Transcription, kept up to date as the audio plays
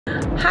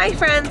Hi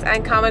friends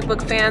and comic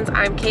book fans,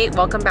 I'm Kate.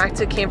 Welcome back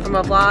to Came From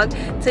a Vlog.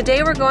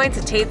 Today we're going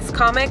to Tate's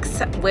Comics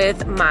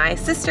with my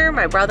sister,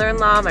 my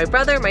brother-in-law, my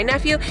brother, my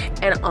nephew,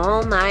 and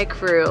all my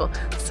crew.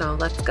 So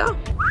let's go.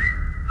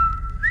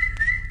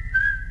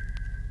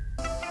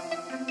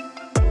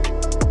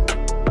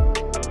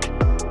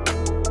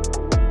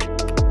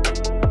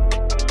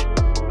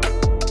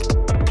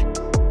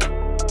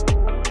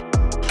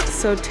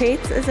 So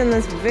Tate's is in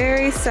this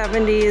very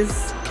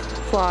 70s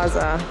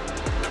plaza.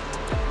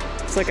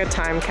 It's like a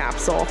time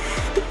capsule.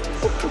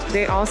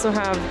 They also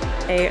have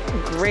a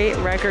great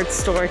record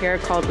store here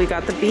called We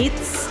Got the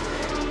Beats.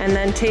 And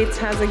then Tate's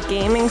has a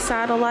gaming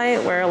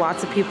satellite where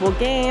lots of people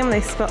game. They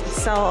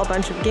sell a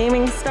bunch of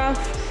gaming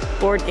stuff,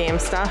 board game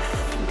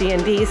stuff,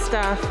 D&D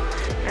stuff,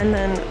 and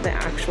then the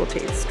actual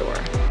Tate's store.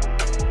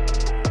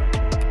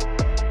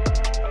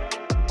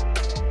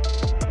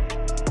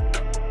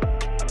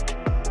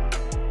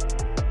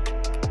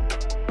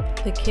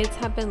 The kids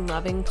have been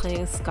loving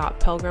playing Scott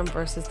Pilgrim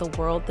vs. the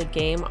World, the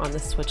game, on the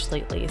Switch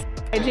lately.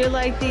 I do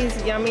like these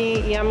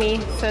yummy, yummy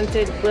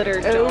scented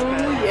glitter gel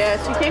pens. Oh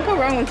yes, you can't go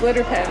wrong with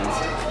glitter pens.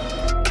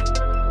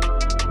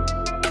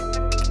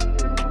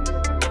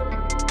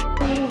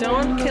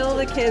 Don't kill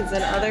the kids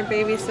and other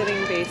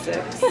babysitting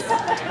basics.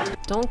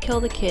 Don't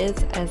kill the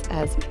kids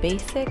as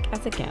basic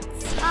as it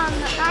gets.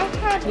 I've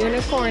heard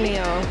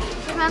Unicornio.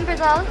 Remember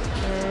those?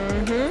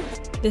 Mm-hmm.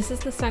 This is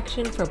the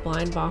section for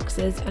blind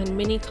boxes and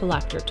mini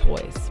collector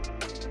toys.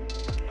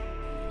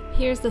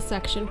 Here's the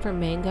section for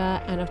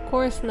manga, and of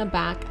course in the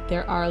back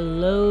there are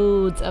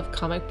loads of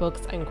comic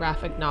books and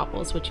graphic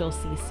novels, which you'll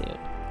see soon.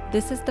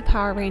 This is the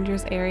Power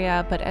Rangers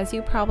area, but as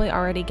you probably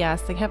already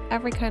guessed, they have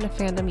every kind of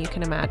fandom you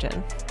can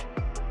imagine.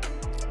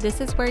 This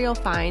is where you'll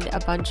find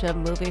a bunch of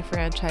movie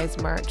franchise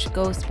merch: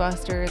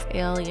 Ghostbusters,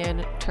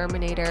 Alien,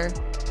 Terminator.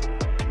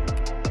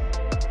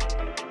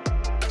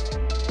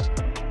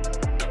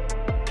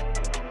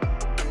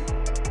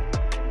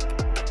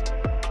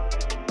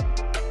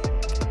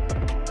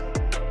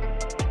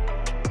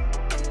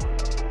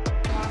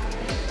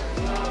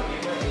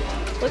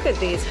 Look at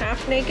these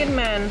half-naked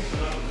men,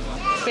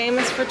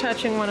 famous for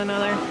touching one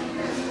another.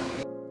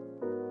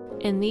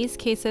 And these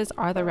cases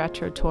are the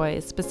retro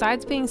toys.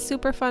 Besides being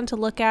super fun to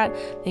look at,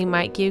 they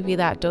might give you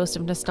that dose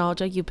of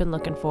nostalgia you've been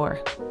looking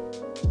for.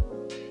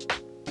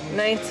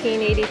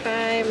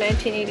 1985,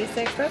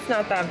 1986, that's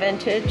not that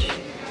vintage.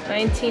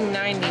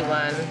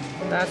 1991,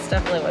 that's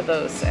definitely what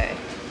those say.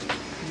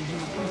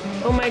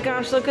 Oh my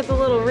gosh, look at the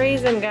little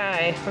raisin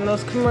guy from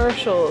those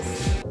commercials.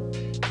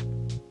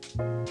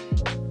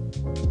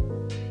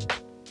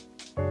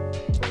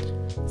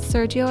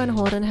 Sergio and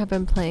Holden have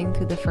been playing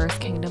through the first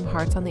Kingdom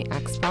Hearts on the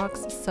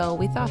Xbox, so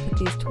we thought that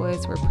these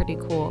toys were pretty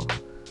cool.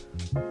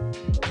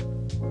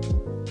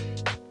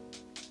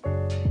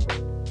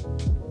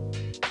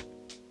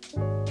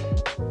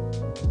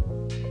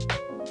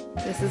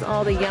 This is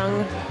all the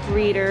young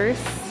readers,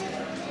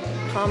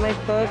 comic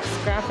books,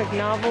 graphic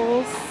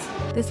novels.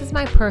 This is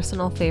my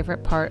personal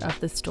favorite part of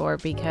the store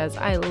because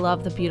I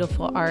love the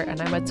beautiful art and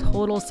I'm a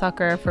total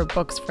sucker for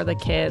books for the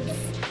kids.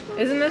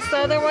 Isn't this the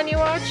other one you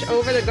watch,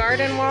 Over the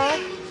Garden Wall?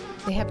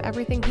 They have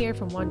everything here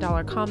from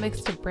 $1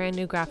 comics to brand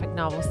new graphic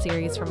novel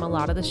series from a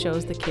lot of the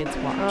shows the kids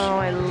watch. Oh,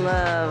 I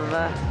love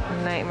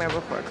Nightmare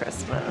Before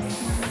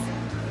Christmas.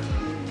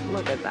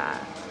 Look at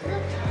that.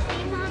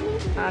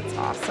 That's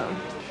awesome.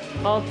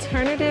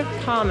 Alternative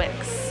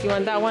comics. You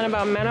want that one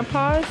about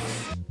menopause?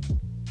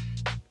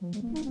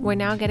 We're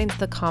now getting to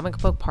the comic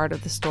book part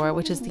of the store,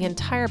 which is the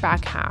entire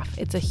back half.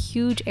 It's a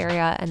huge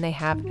area and they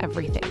have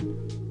everything.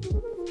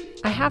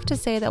 I have to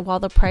say that while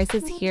the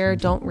prices here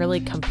don't really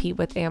compete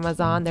with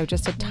Amazon, they're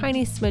just a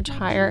tiny smidge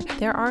higher,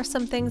 there are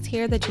some things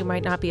here that you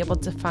might not be able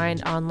to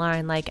find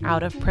online, like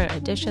out-of-print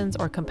editions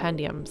or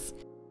compendiums.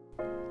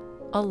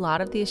 A lot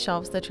of these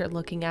shelves that you're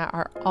looking at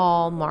are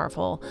all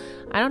Marvel.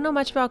 I don't know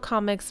much about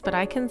comics, but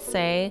I can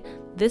say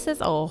this is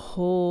a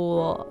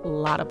whole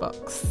lot of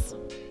books.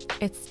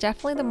 It's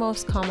definitely the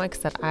most comics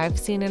that I've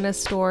seen in a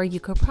store. You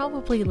could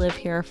probably live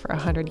here for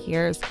 100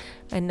 years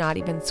and not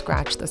even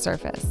scratch the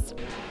surface.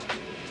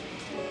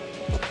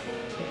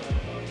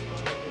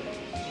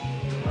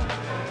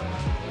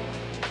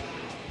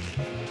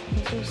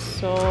 These are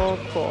so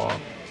cool.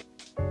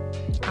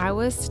 I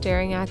was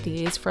staring at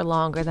these for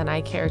longer than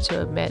I care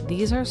to admit.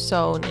 These are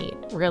so neat,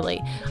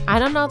 really. I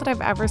don't know that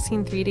I've ever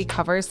seen 3D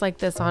covers like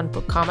this on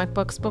comic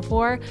books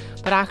before,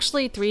 but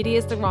actually 3D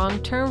is the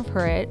wrong term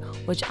for it,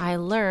 which I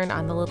learned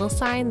on the little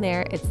sign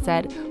there. It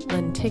said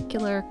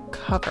lenticular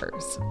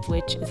covers,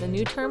 which is a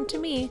new term to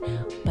me,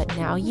 but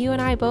now you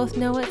and I both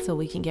know it, so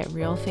we can get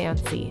real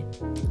fancy.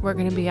 We're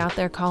gonna be out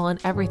there calling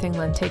everything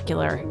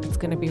lenticular. It's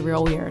gonna be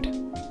real weird.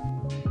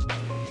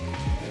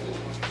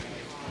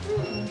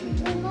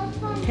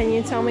 Can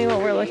you tell me what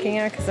we're looking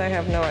at? Because I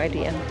have no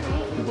idea.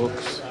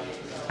 Books,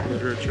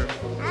 literature.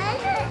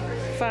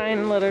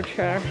 Fine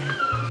literature.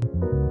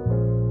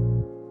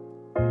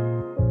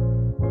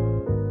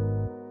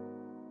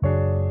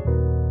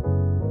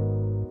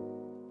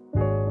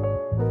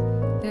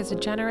 there's a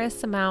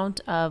generous amount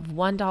of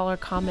 $1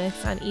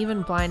 comics and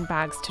even blind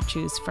bags to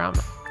choose from.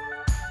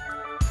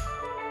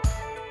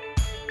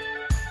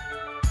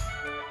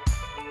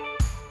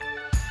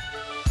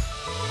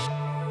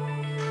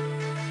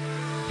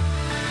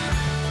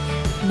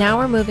 Now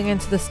we're moving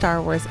into the Star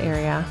Wars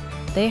area.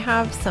 They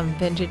have some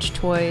vintage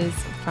toys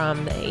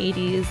from the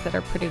 80s that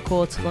are pretty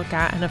cool to look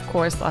at, and of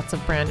course lots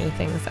of brand new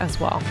things as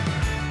well.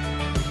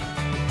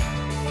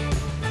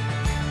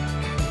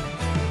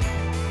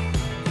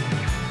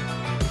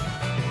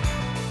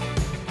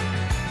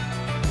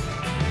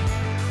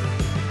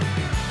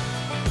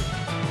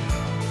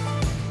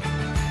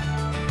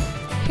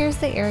 Here's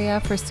the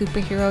area for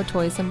superhero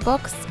toys and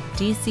books,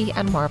 DC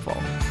and Marvel.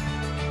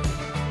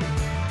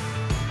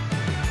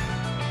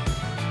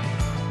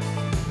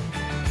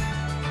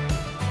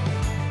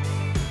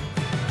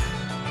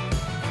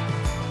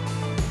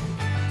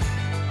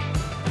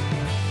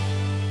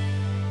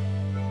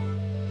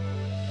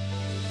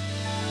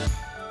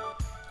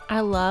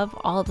 I love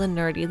all the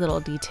nerdy little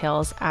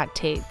details at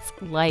Tate's,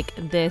 like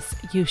this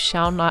 "You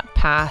shall not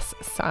pass"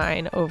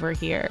 sign over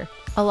here.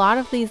 A lot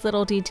of these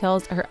little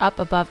details are up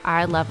above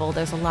eye level.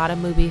 There's a lot of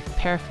movie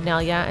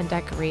paraphernalia and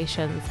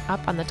decorations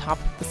up on the top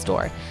of the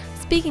store.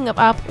 Speaking of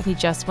up, we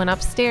just went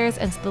upstairs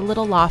into the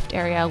little loft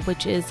area,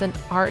 which is an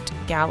art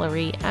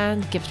gallery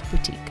and gift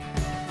boutique.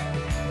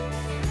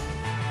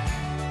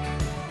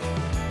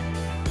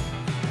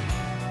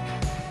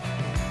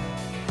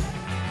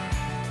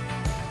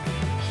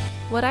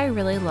 What I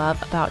really love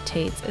about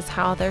Tate's is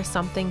how there's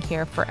something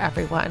here for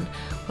everyone.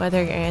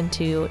 Whether you're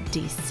into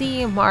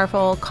DC,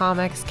 Marvel,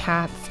 comics,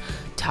 cats,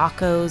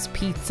 tacos,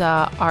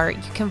 pizza, art,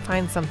 you can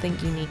find something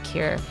unique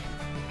here.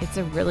 It's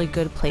a really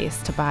good place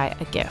to buy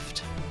a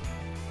gift.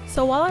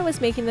 So while I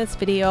was making this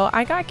video,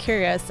 I got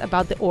curious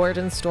about the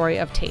origin story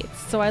of Tate's.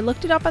 So I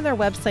looked it up on their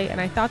website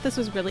and I thought this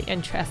was really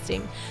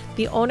interesting.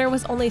 The owner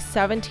was only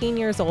 17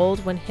 years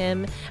old when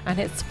him and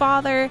his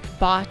father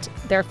bought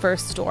their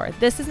first store.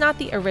 This is not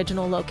the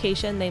original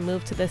location. They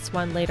moved to this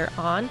one later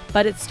on,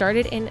 but it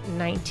started in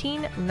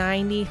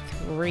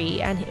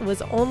 1993 and it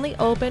was only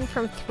open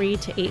from 3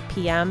 to 8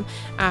 p.m.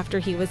 after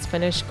he was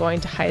finished going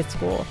to high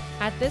school.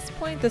 At this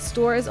point, the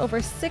store is over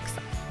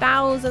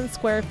 6,000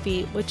 square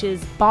feet, which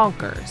is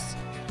bonkers.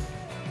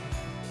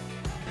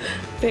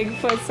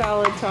 Bigfoot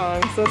salad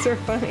tongs. Those are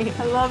funny.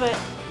 I love it.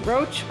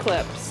 Roach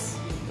clips.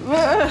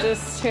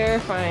 Just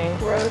terrifying.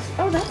 Gross.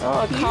 Oh, that's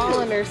Oh, a cute.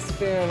 colander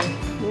spoon.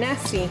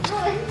 Nessie.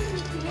 Oh, this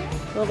is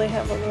cute. Well, they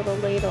have a little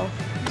ladle.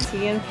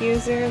 Tea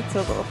infuser. It's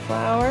a little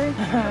flower.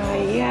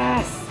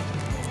 Yes.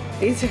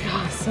 These are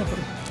awesome.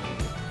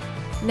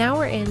 Now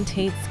we're in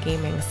Tate's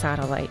Gaming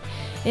Satellite.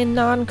 In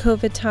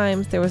non-COVID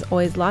times, there was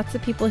always lots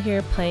of people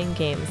here playing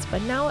games,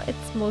 but now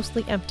it's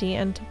mostly empty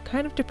and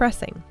kind of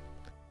depressing.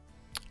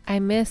 I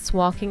miss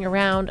walking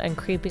around and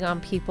creeping on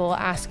people,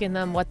 asking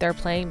them what they're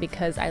playing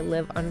because I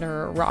live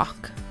under a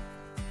rock.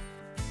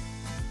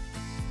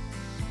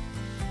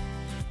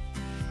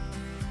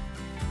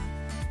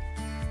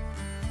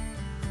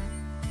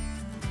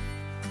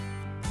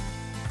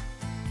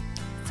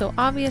 So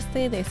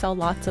obviously they sell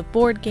lots of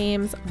board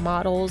games,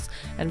 models,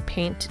 and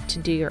paint to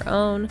do your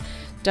own,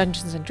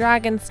 Dungeons and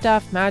Dragons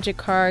stuff, magic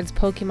cards,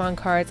 Pokemon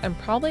cards, and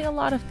probably a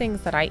lot of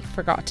things that I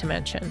forgot to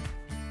mention.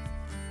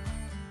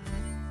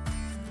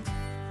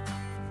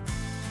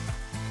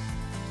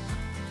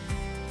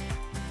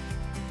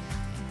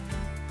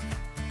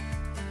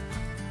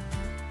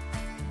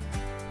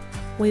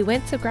 We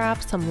went to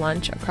grab some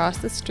lunch across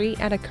the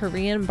street at a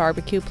Korean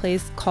barbecue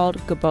place called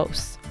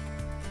Gabos.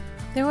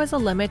 There was a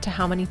limit to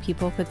how many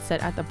people could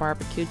sit at the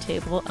barbecue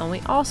table, and we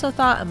also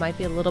thought it might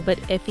be a little bit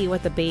iffy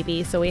with the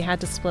baby, so we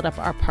had to split up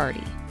our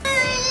party.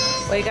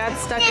 We got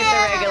stuck at the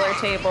regular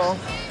table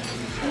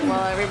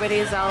while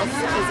everybody else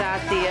is at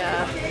the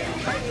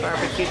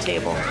barbecue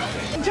table.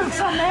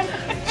 Joke's on them.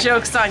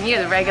 Joke's on you,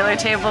 the regular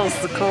table is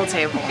the cool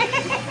table.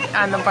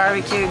 And the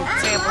barbecue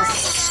table's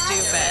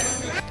stupid.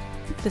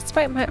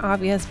 Despite my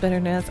obvious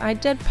bitterness, I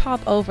did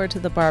pop over to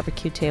the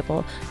barbecue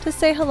table to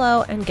say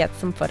hello and get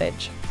some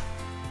footage.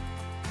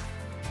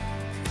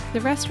 The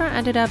restaurant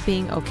ended up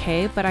being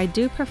okay, but I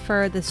do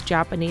prefer this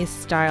Japanese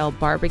style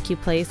barbecue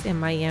place in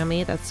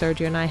Miami that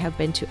Sergio and I have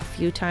been to a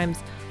few times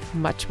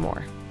much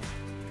more.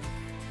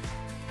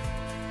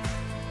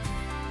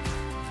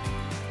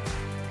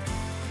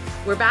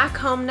 We're back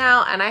home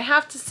now, and I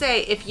have to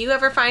say, if you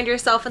ever find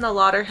yourself in the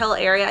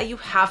Lauderhill area, you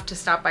have to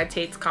stop by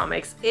Tate's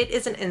Comics. It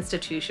is an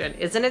institution.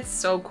 Isn't it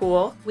so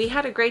cool? We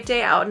had a great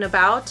day out and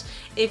about.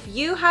 If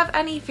you have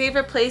any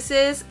favorite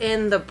places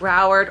in the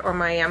Broward or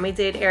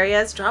Miami-Dade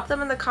areas, drop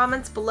them in the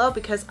comments below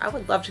because I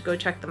would love to go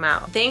check them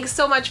out. Thanks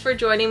so much for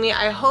joining me.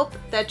 I hope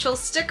that you'll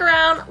stick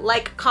around,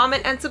 like,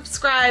 comment, and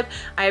subscribe.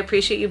 I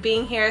appreciate you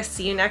being here.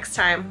 See you next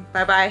time.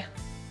 Bye-bye.